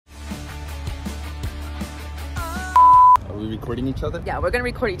we recording each other? Yeah, we're gonna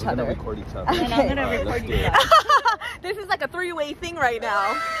record each other. We're gonna record each other. Okay. And I'm gonna record you. This is like a three-way thing right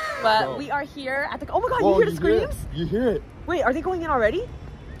now. But we are here at the. Oh my god, Whoa, you hear the screams? You hear it? Wait, are they going in already?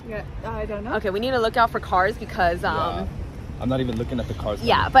 Yeah, I don't know. Okay, we need to look out for cars because Yeah. I'm not even looking at the cars.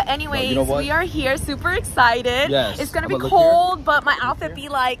 yeah, but anyways, you know what? we are here, super excited. Yes. It's gonna I'm be gonna look cold, here. but my outfit be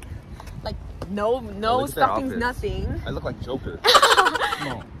like no Look at their stockings, outfits. nothing. I look like Joker.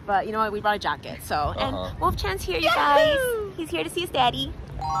 Come on. But you know what? We brought a jacket, so and Uh-huh. Wolf Chan's here, you guys. He's here to see his daddy.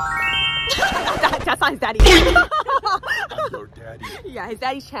 That's not his daddy. I'm your daddy. Yeah, his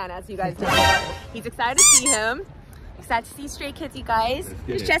daddy's Chan, as you guys know. He's excited to see him. Excited to see Stray Kids, you guys.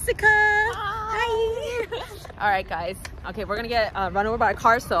 Here's Jessica. Hi. All right, guys. Okay, we're gonna get run over by a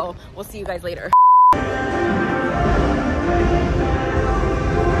car, so we'll see you guys later.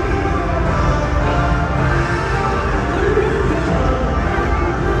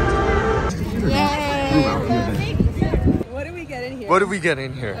 What do we get in here? What do we get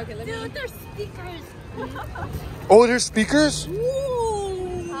in here? Okay, Dude, there's speakers. Oh, there's speakers?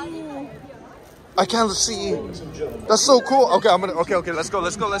 Ooh. I can't see. That's so cool. Okay, okay, let's go.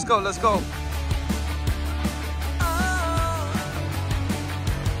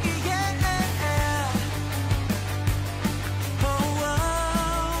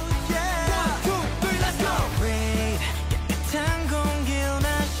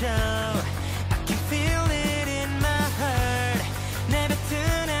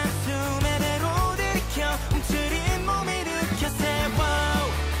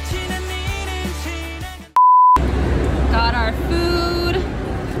 Got our food.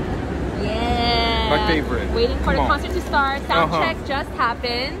 Yeah. My favorite. Waiting for the Come on. concert to start. Sound check just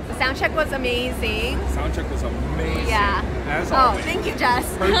happened. The sound check was amazing. Sound check was amazing. Yeah. As Oh, always. thank you, Jess.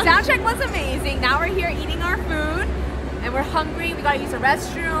 Sound check was amazing. Now we're here eating our food. And we're hungry. We gotta use the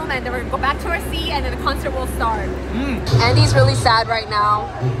restroom. And then we're gonna go back to our seat. And then the concert will start. Andy's really sad right now.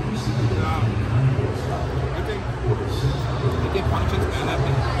 I think Punchin's mad at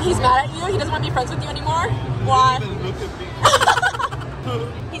me. He's mad at you? He doesn't want to be friends with you anymore? Why? Look at me.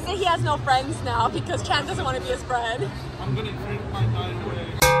 He said he has no friends now because Chan doesn't want to be his friend. I'm gonna drink my night away.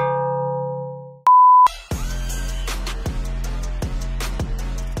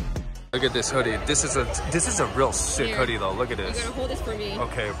 Look at this hoodie. This is a real sick Here. hoodie though. Look at You're this. gonna hold this for me.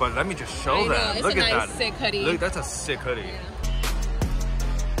 Okay, but let me just show I know, them. it's Look a at nice, that. sick hoodie. Look, that's a sick hoodie.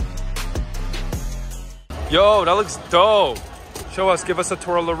 Yo, that looks dope. Show us, give us a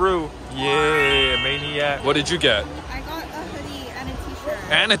Torlaroo. Yeah, maniac. What did you get? I got a hoodie and a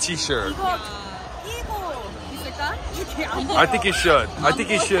t-shirt. And a t-shirt. Eagle. 있을까? I think you should. I think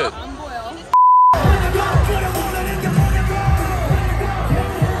you should. 안 보여.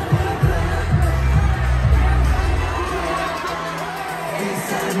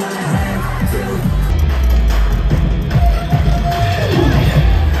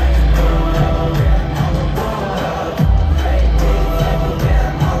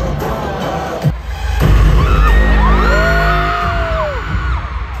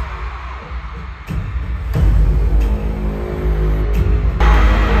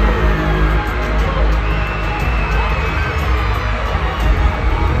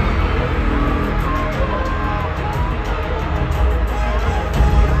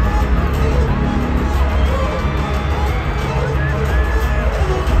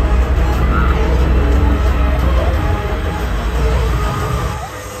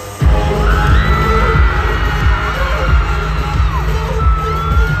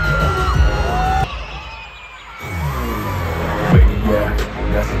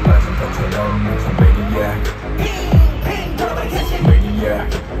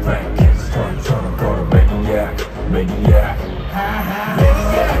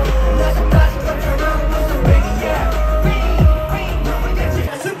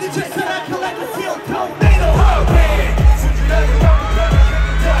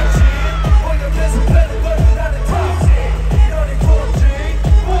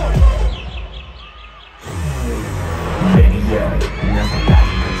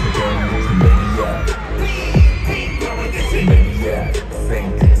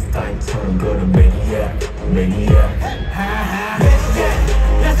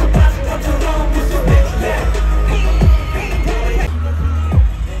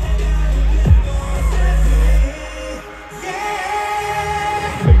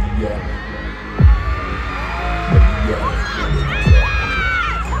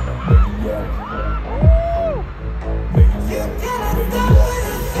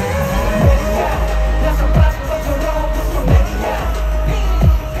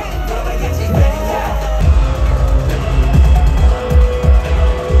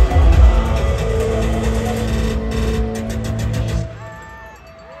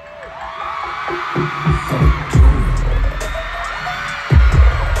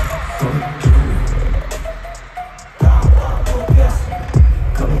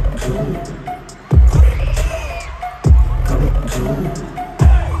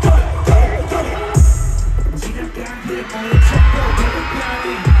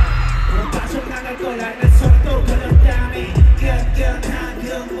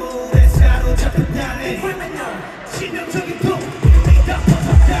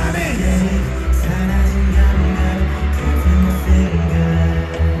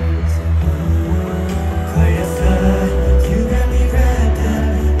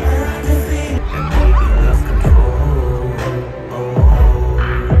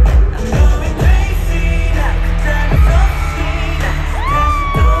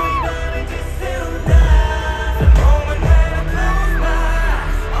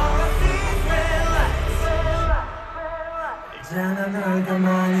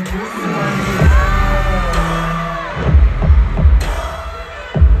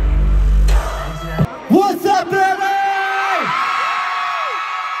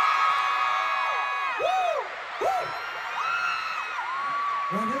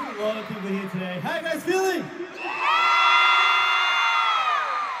 today. How you guys feeling?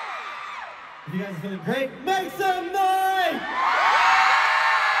 If you guys are feeling great, make some noise!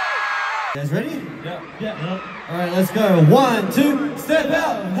 You guys ready? Yeah. All right, let's go. 1, 2, step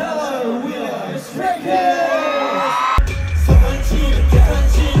out. Hello, we are Stray Kids.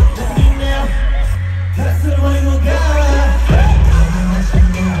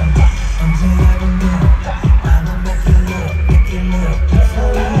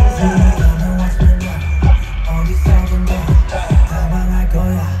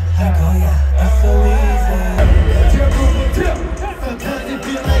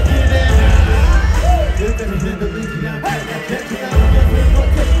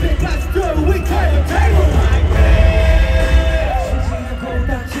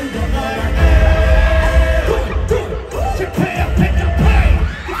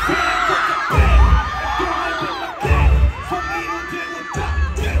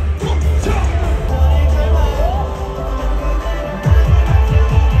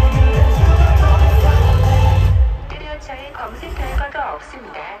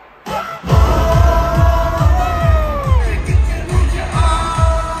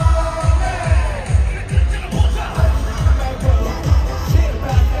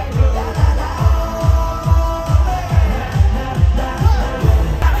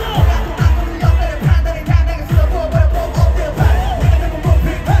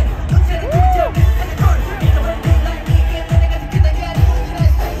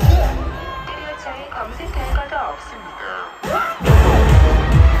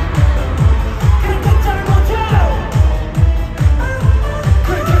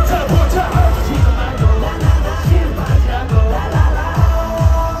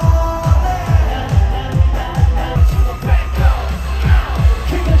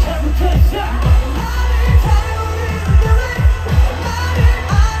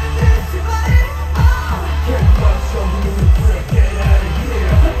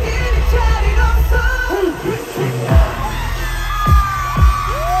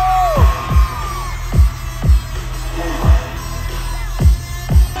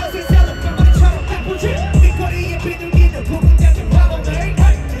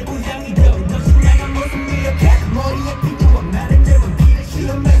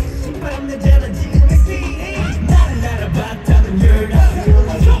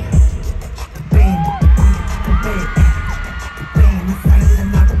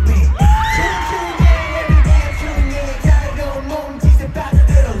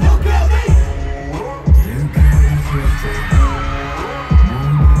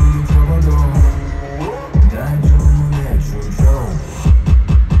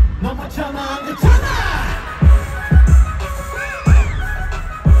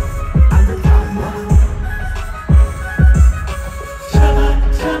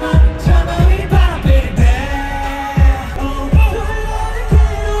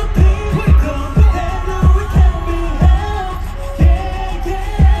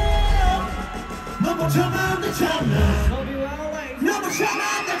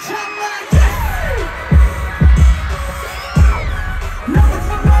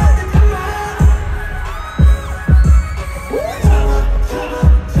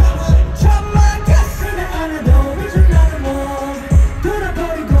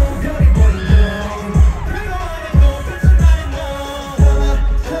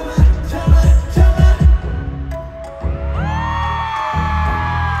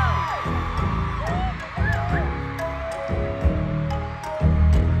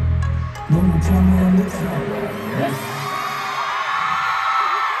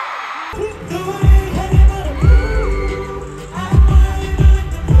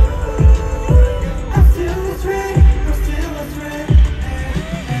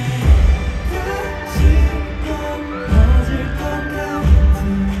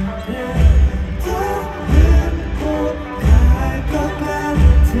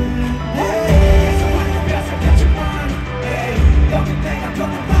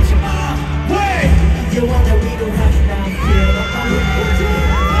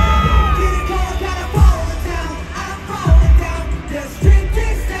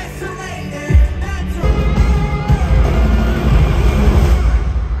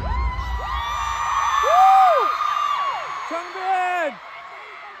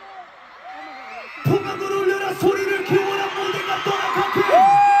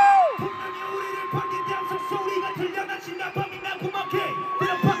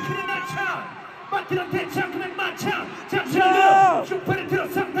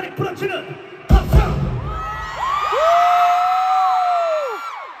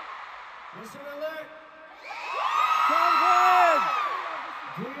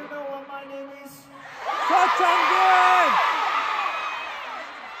 Do you know what my name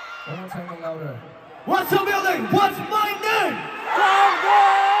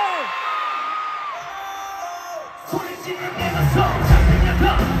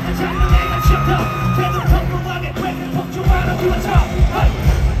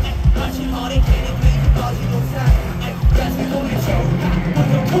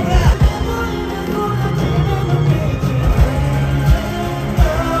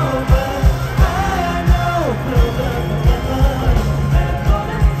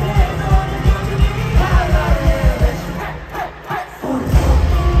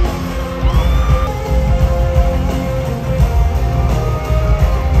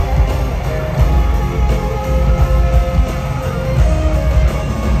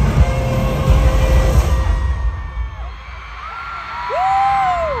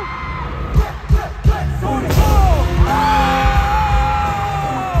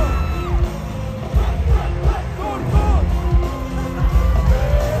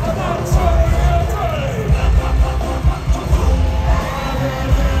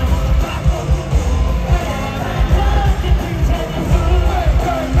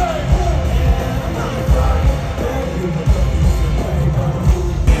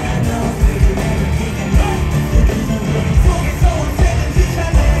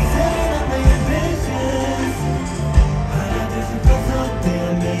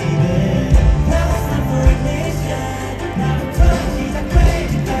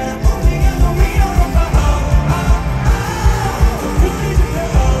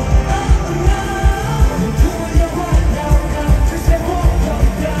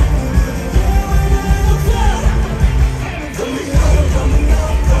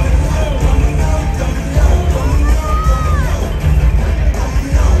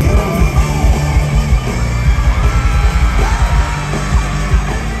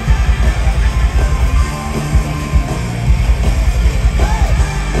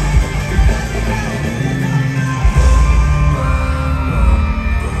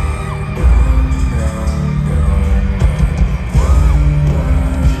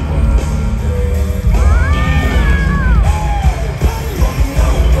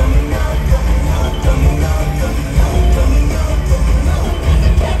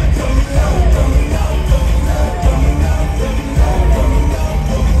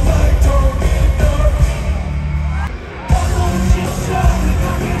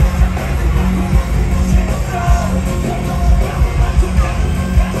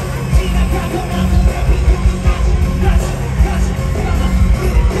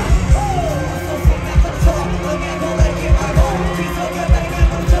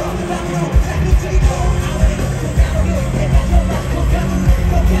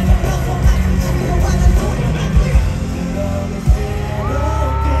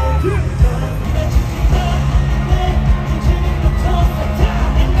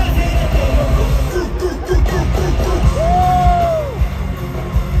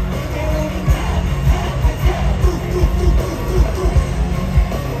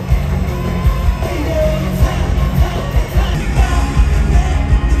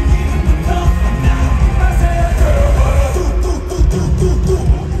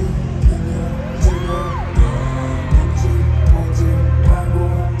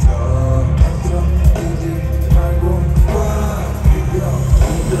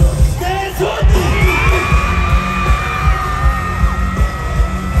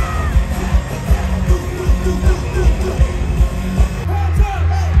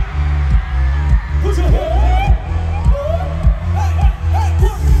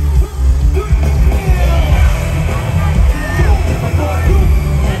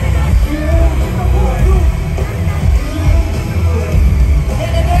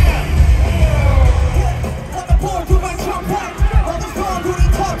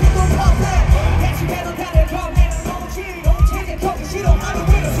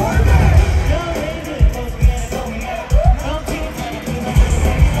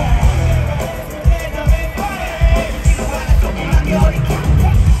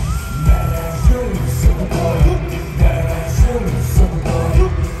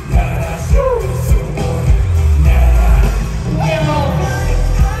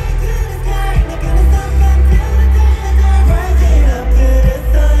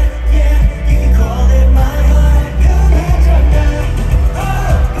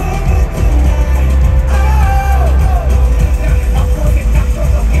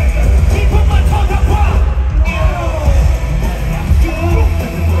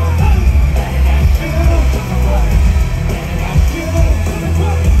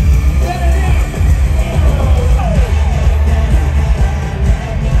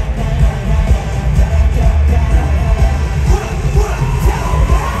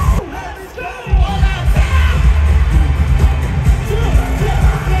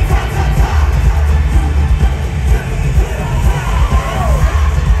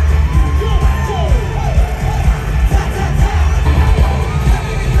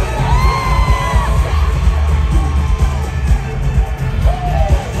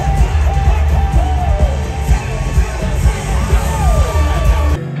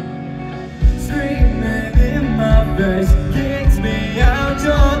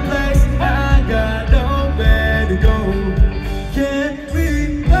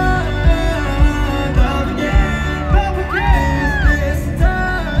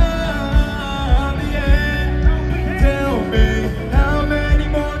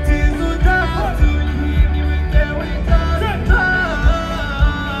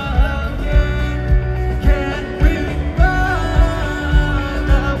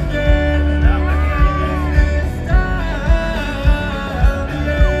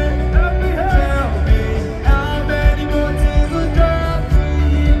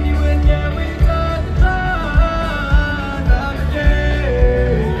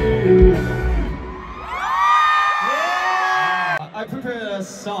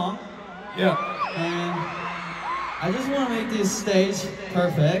Yeah. And I just want to make this stage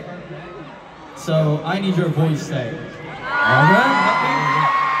perfect. So I need your voice today.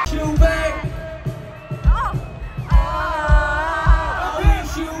 Alright? Shoot back.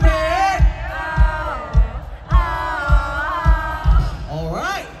 Shoot back.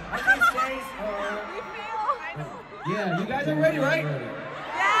 Alright. Yeah, you guys are ready, right?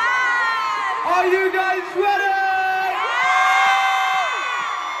 Are you guys ready?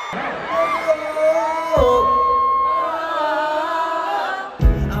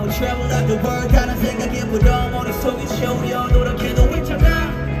 I'll travel like the world 가는 생각해보다 머릿속에 쇼려 노력해도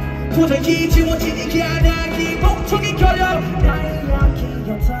있잖아 도저히 지워지지 않아 기본적인 거려 나의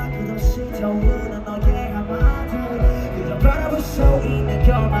이야기였다 끝없이 떠오르는 너의 한마디 그저 바라볼 수 있는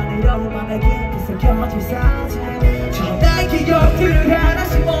것만으로만 내게 비춰질 사진 처음 나의 기억들을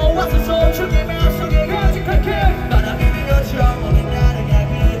하나씩 모아서 소중히 마음속에 간직할게 바람이 밀어줘 오늘 나를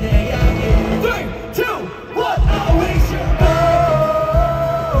향해 내 이야기 3, 2, 1 I wish you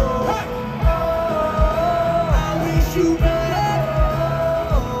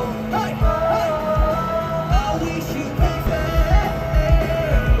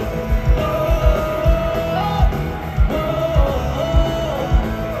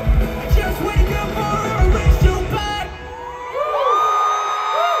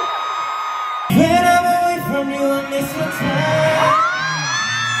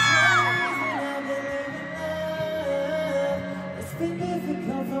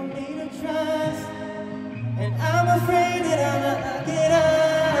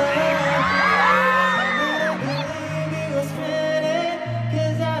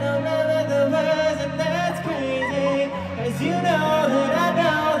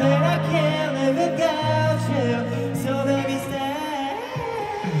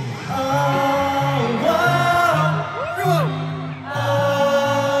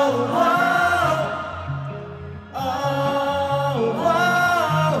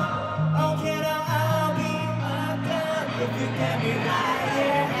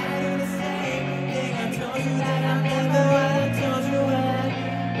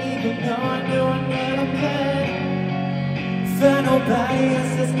Nobody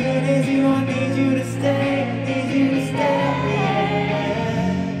else as good as you. I need you to stay. I need you to stay. I need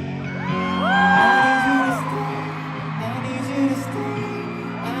you to stay. I need you to stay.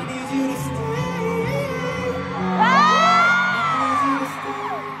 I need you to stay. I need you to stay.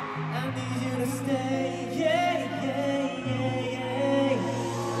 I need you to stay. Yeah, yeah, yeah, yeah.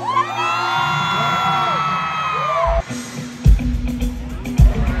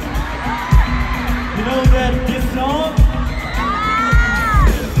 You know that this song.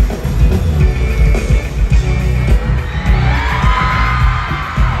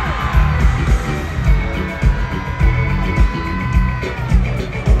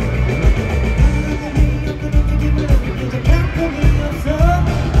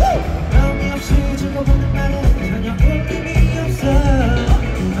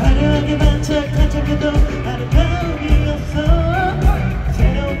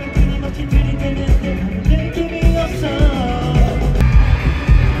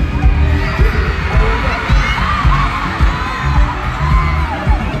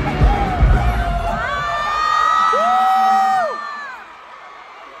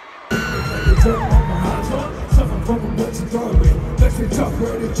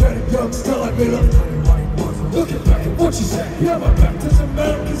 Looking back at what you said, yeah, my back doesn't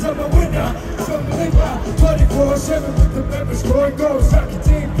matter cause I'm a winner. Something about 24/7 with the members scoring goals. I can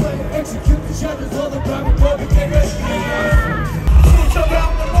team play and execute the shadows all the time and love it, they rest me. Switch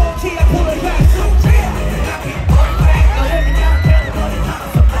around the long key, I pull it back, so yeah. I keep going back, now let me down, tell me what it's not a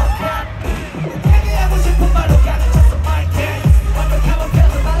support cat. Maybe I wish you put my look at it just on my dance. I know how I'm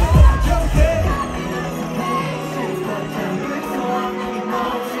feeling, I love it, you're dead.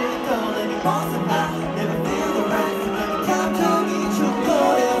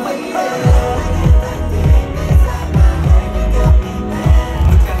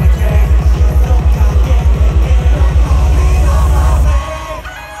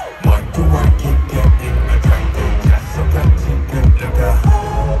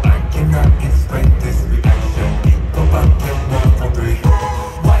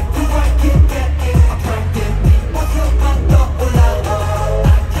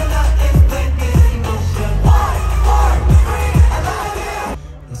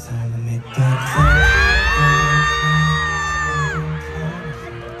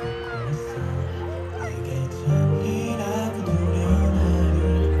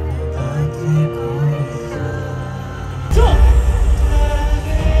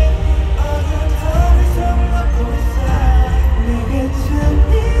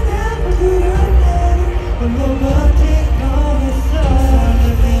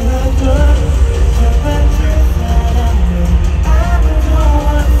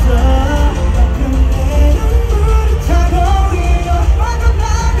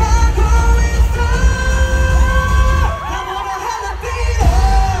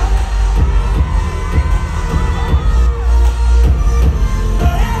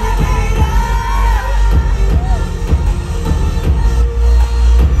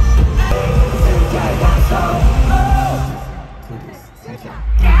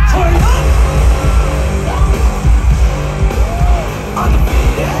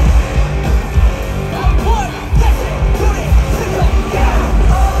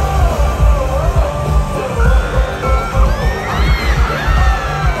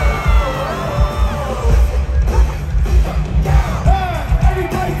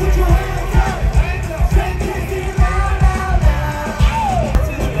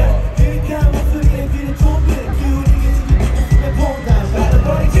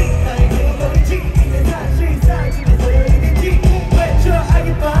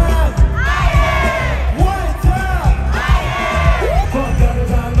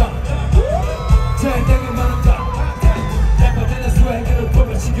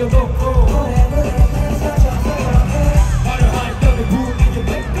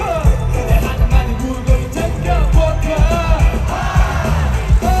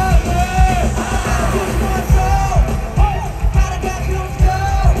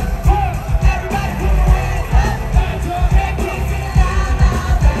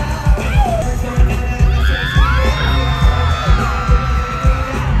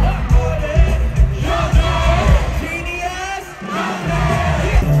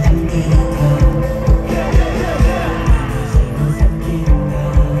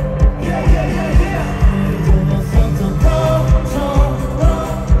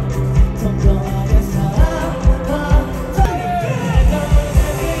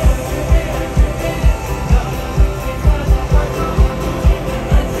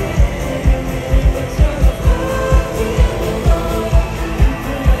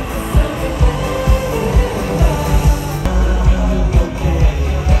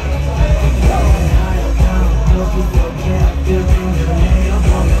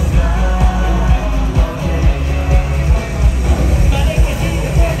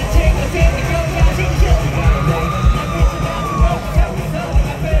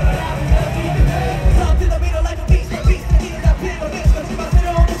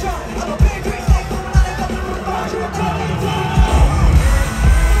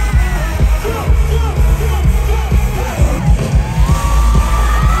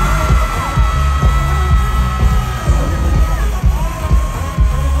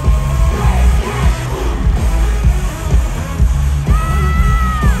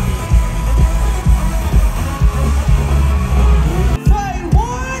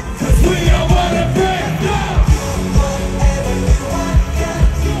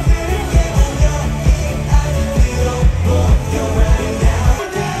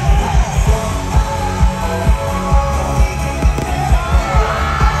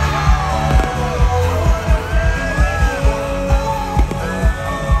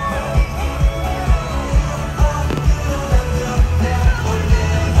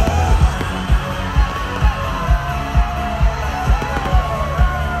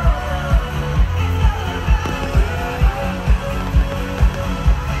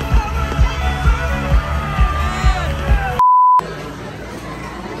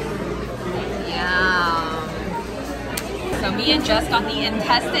 Me and Jess got the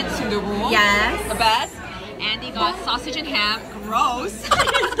intestine sundubu. Yes. The best. Andy got sausage and ham. Gross.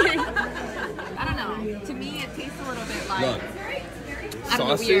 I don't know. To me, it tastes a little bit like... Look,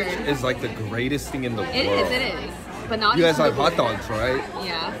 sausage is like the greatest thing in the world. It is. But not you guys like hot dogs, right?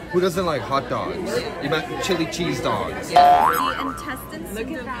 Yeah. Who doesn't like hot dogs? You like chili cheese dogs. Yeah. The intestine sundubu.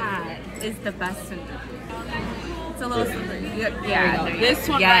 Look at that. Is the best sundubu. It's a little sundubu. Yeah. This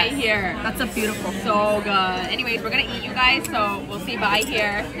one right here. That's a beautiful. So good. Anyways, we're gonna eat, you guys. So we'll say bye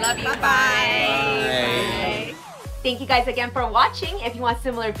here. Love you. Bye. Bye. Thank you guys again for watching. If you want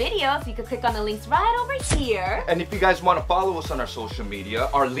similar videos, you can click on the links right over here. And if you guys want to follow us on our social media,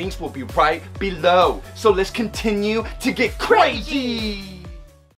 our links will be right below. So let's continue to get crazy.